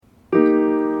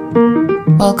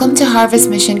Welcome to Harvest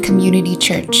Mission Community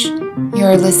Church. You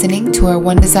are listening to our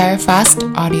One Desire Fast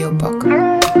audiobook.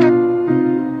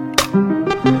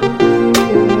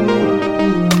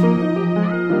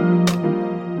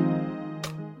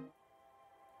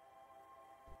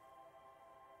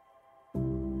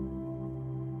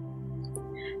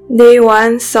 Day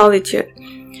 1, Solitude.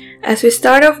 As we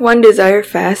start off One Desire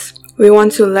Fast, we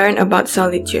want to learn about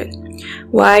solitude,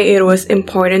 why it was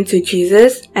important to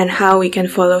Jesus, and how we can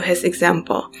follow his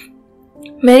example.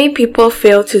 Many people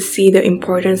fail to see the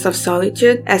importance of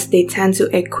solitude as they tend to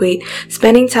equate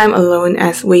spending time alone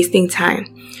as wasting time.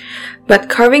 But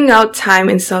carving out time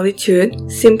in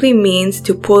solitude simply means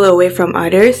to pull away from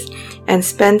others and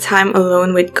spend time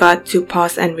alone with God to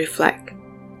pause and reflect.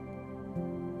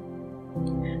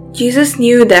 Jesus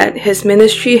knew that his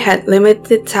ministry had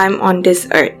limited time on this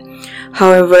earth.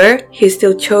 However, he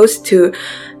still chose to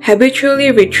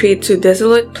habitually retreat to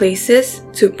desolate places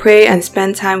to pray and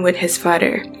spend time with his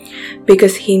Father,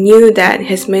 because he knew that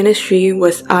his ministry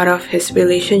was out of his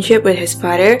relationship with his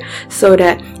Father so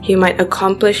that he might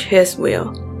accomplish his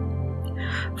will.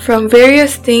 From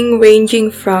various things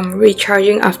ranging from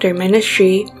recharging after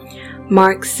ministry,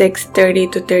 Mark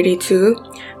 6:30-32,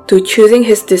 to choosing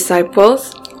his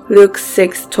disciples, Luke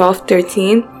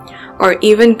 6:12-13, or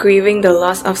even grieving the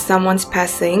loss of someone's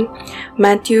passing,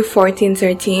 Matthew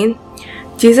 14:13,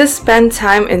 Jesus spent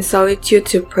time in solitude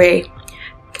to pray,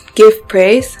 give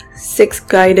praise, seek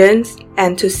guidance,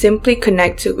 and to simply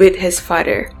connect with his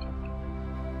Father.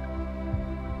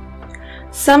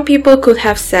 Some people could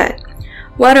have said,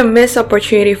 "What a missed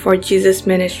opportunity for Jesus'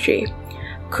 ministry.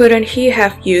 Couldn't he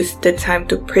have used the time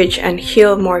to preach and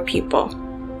heal more people?"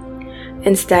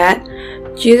 Instead,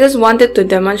 Jesus wanted to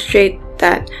demonstrate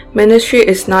that ministry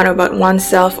is not about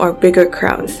oneself or bigger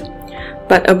crowds,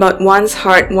 but about one's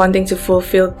heart wanting to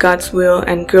fulfill God's will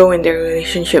and grow in their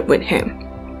relationship with him.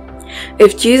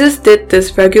 If Jesus did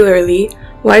this regularly,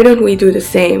 why don't we do the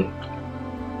same?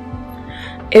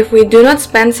 If we do not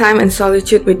spend time in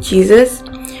solitude with Jesus,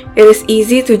 it is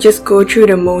easy to just go through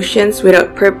the motions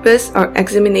without purpose or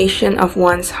examination of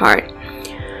one's heart.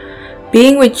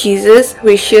 Being with Jesus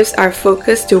reshifts our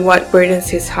focus to what burdens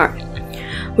his heart.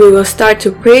 We will start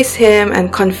to praise him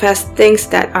and confess things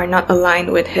that are not aligned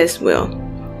with his will.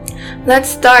 Let's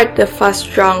start the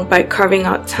fast strong by carving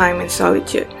out time in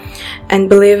solitude and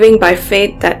believing by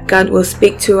faith that God will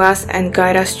speak to us and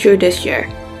guide us through this year.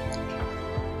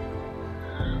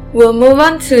 We'll move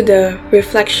on to the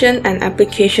reflection and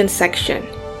application section.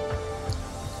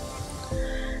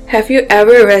 Have you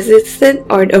ever resisted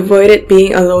or avoided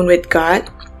being alone with God?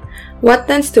 What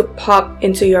tends to pop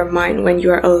into your mind when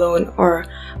you are alone, or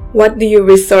what do you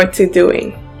resort to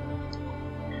doing?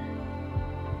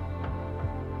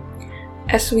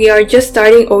 As we are just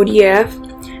starting ODF,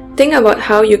 think about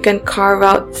how you can carve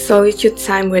out solitude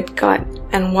time with God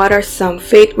and what are some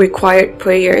faith-required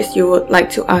prayers you would like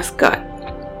to ask God.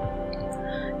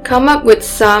 Come up with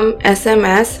some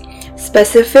SMS,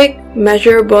 specific,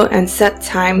 measurable, and set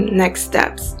time next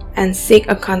steps, and seek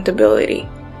accountability.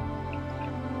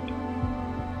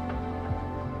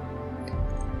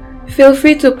 Feel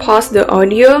free to pause the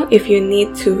audio if you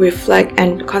need to reflect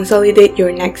and consolidate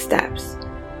your next steps.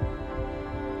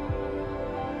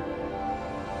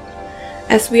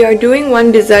 As we are doing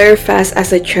One Desire Fast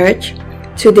as a church,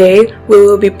 today we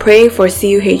will be praying for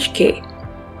CUHK.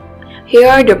 Here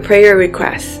are the prayer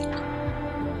requests.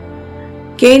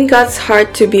 Gain God's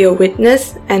heart to be a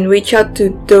witness and reach out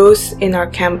to those in our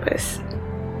campus.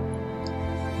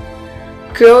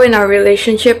 Grow in our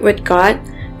relationship with God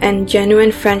and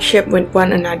genuine friendship with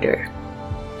one another.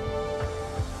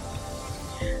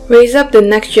 Raise up the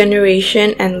next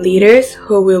generation and leaders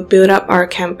who will build up our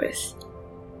campus.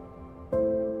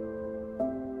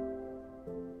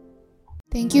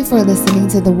 Thank you for listening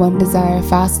to the One Desire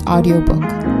Fast audiobook.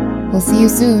 We'll see you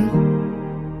soon.